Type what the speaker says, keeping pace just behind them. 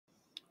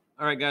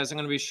All right, guys, I'm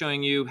going to be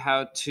showing you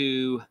how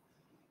to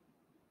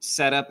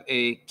set up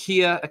a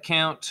Quia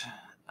account.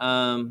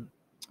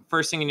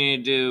 First thing you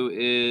need to do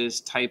is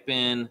type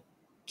in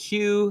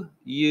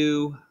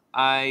Quia.com.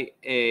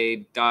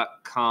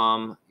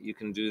 You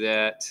can do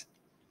that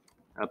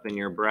up in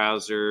your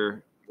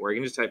browser, or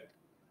you can just type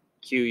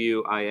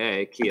Quia,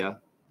 Quia,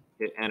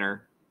 hit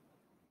enter.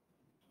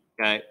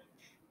 Okay,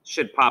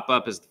 should pop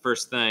up as the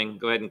first thing.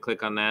 Go ahead and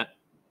click on that.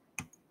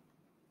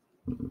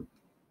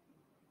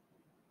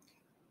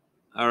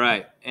 All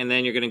right, and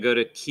then you're going to go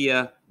to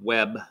Quia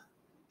Web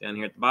down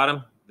here at the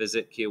bottom.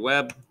 Visit Quia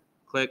Web,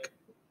 click.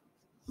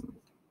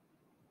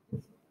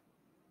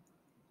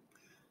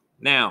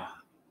 Now,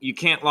 you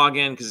can't log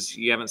in because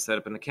you haven't set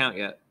up an account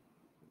yet.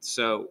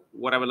 So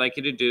what I would like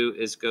you to do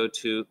is go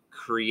to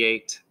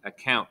Create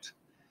Account.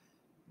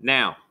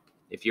 Now,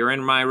 if you're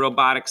in my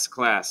robotics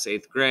class,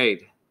 8th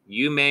grade,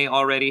 you may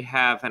already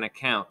have an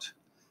account,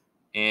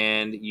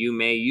 and you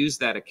may use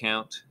that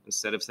account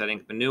instead of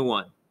setting up a new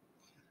one.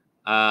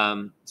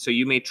 So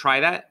you may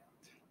try that.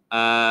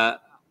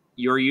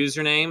 Your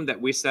username that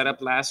we set up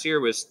last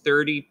year was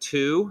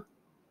 32,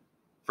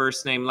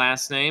 first name,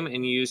 last name,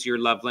 and use your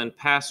Loveland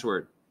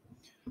password.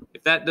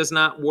 If that does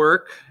not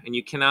work and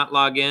you cannot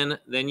log in,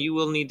 then you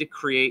will need to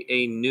create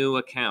a new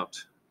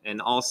account. And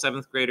all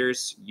 7th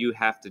graders, you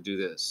have to do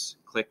this.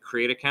 Click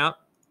Create Account.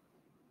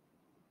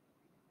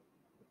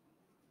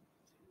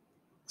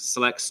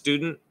 Select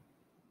Student.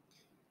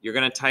 You're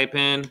going to type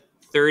in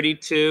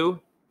 32,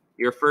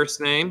 your first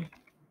name,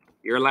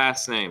 your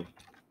last name.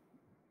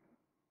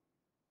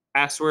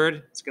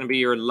 Password, it's going to be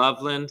your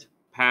Loveland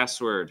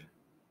password.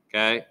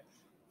 Okay?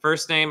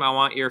 First name, I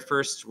want your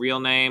first real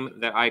name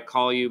that I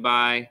call you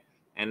by,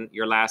 and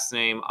your last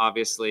name,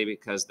 obviously,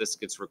 because this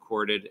gets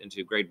recorded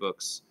into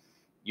gradebooks.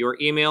 Your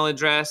email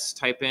address,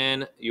 type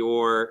in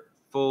your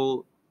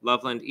full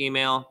Loveland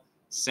email.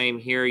 Same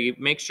here. You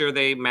make sure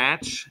they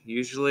match.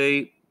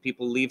 Usually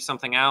people leave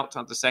something out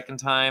on the second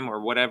time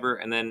or whatever,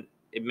 and then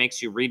it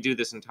makes you redo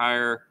this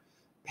entire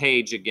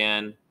page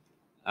again.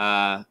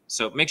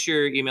 So make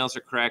sure your emails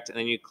are correct, and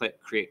then you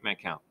click Create My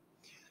Account.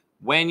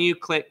 When you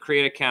click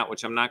Create Account,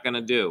 which I'm not going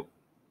to do,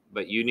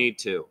 but you need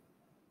to,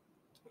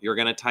 you're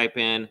going to type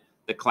in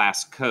the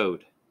class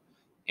code.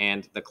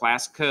 And the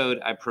class code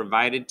I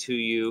provided to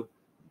you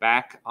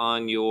back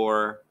on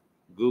your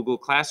Google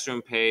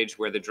Classroom page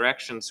where the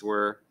directions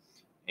were,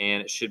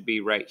 and it should be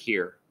right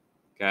here.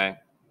 Okay?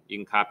 You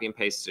can copy and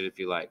paste it if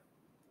you like.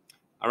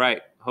 All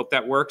right. Hope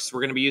that works.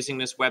 We're going to be using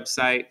this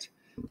website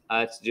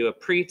to do a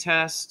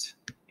pre-test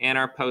and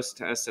our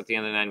post-test at the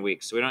end of the 9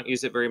 weeks. So we don't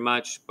use it very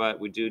much, but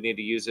we do need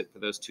to use it for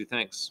those two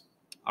things.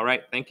 All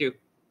right. Thank you.